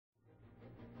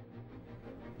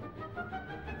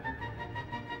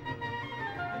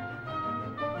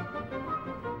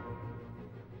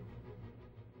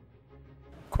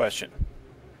Question: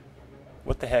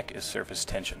 what the heck is surface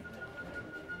tension?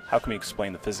 How can we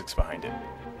explain the physics behind it?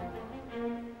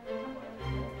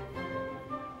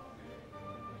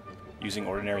 Using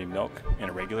ordinary milk in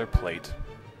a regular plate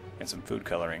and some food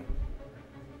coloring,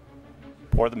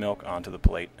 pour the milk onto the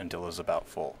plate until it is about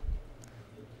full.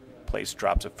 Place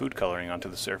drops of food coloring onto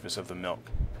the surface of the milk.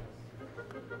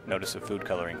 Notice the food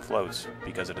coloring floats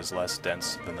because it is less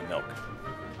dense than the milk.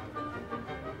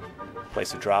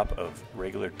 Place a drop of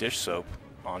regular dish soap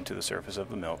onto the surface of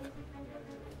the milk.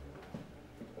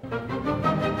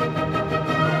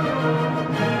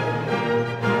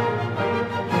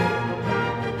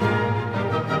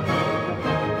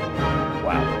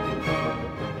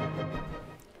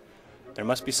 There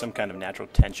must be some kind of natural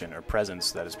tension or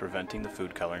presence that is preventing the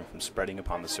food coloring from spreading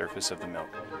upon the surface of the milk.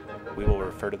 We will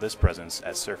refer to this presence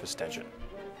as surface tension.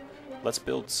 Let's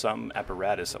build some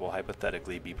apparatus that will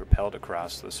hypothetically be propelled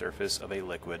across the surface of a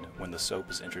liquid when the soap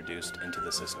is introduced into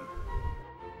the system.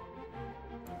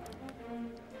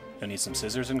 You'll need some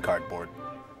scissors and cardboard,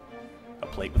 a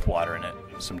plate with water in it,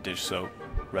 some dish soap,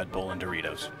 Red Bull, and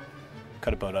Doritos.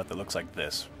 Cut a boat out that looks like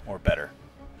this, or better.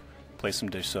 Place some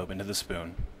dish soap into the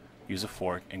spoon. Use a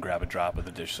fork and grab a drop of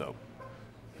the dish soap.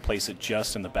 Place it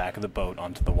just in the back of the boat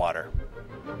onto the water.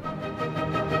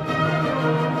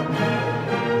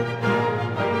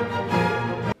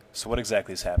 So what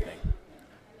exactly is happening?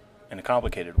 In a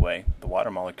complicated way, the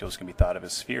water molecules can be thought of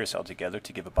as spheres held together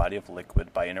to give a body of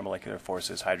liquid by intermolecular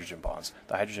forces, hydrogen bonds.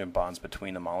 The hydrogen bonds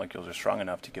between the molecules are strong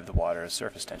enough to give the water a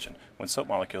surface tension. When soap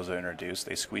molecules are introduced,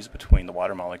 they squeeze between the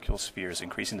water molecule spheres,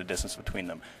 increasing the distance between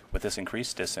them. With this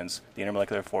increased distance, the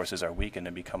intermolecular forces are weakened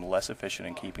and become less efficient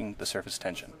in keeping the surface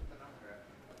tension.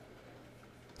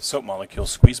 Soap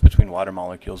molecules squeeze between water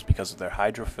molecules because of their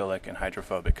hydrophilic and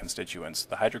hydrophobic constituents.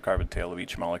 The hydrocarbon tail of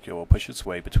each molecule will push its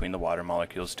way between the water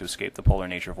molecules to escape the polar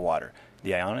nature of water.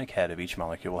 The ionic head of each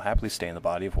molecule will happily stay in the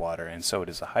body of water, and so it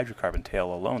is the hydrocarbon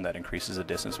tail alone that increases the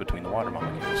distance between the water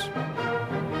molecules.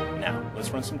 Now, let's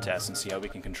run some tests and see how we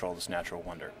can control this natural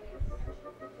wonder.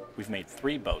 We've made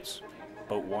 3 boats.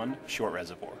 Boat 1, short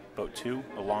reservoir. Boat 2,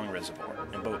 a long reservoir.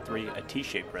 And boat 3, a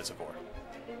T-shaped reservoir.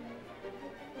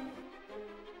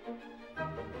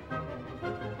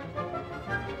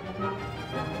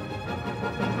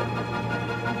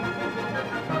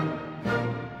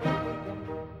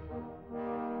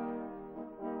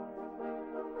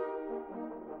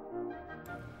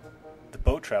 The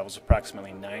boat travels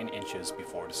approximately 9 inches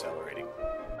before decelerating.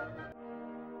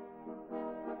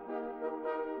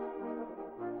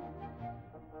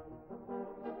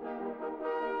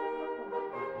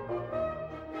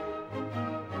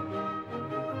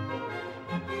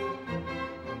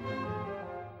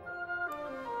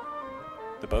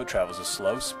 The boat travels a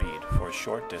slow speed for a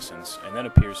short distance and then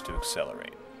appears to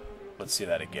accelerate. Let's see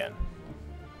that again.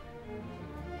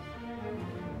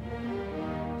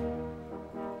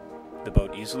 The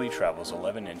boat easily travels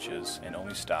 11 inches and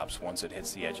only stops once it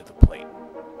hits the edge of the plate.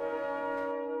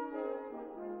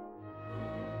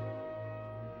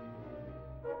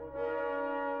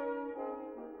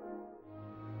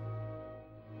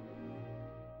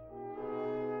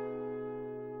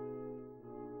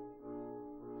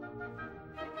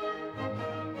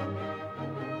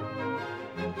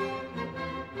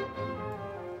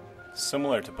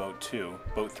 Similar to boat 2,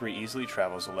 boat 3 easily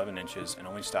travels 11 inches and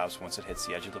only stops once it hits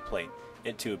the edge of the plate.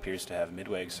 It too appears to have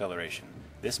midway acceleration.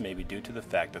 This may be due to the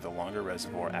fact that the longer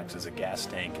reservoir acts as a gas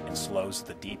tank and slows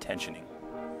the detensioning.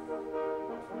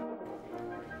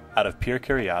 Out of pure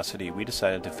curiosity, we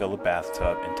decided to fill a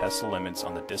bathtub and test the limits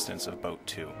on the distance of boat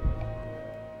 2.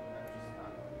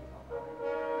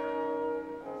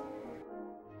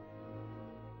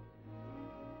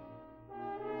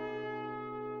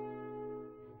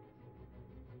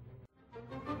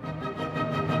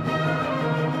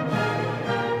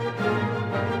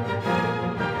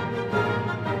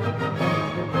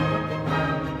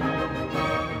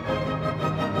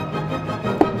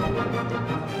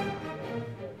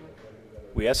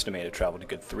 We estimate it traveled a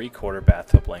good 3/4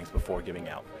 bathtub length before giving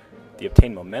out. The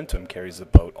obtained momentum carries the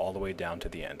boat all the way down to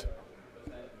the end.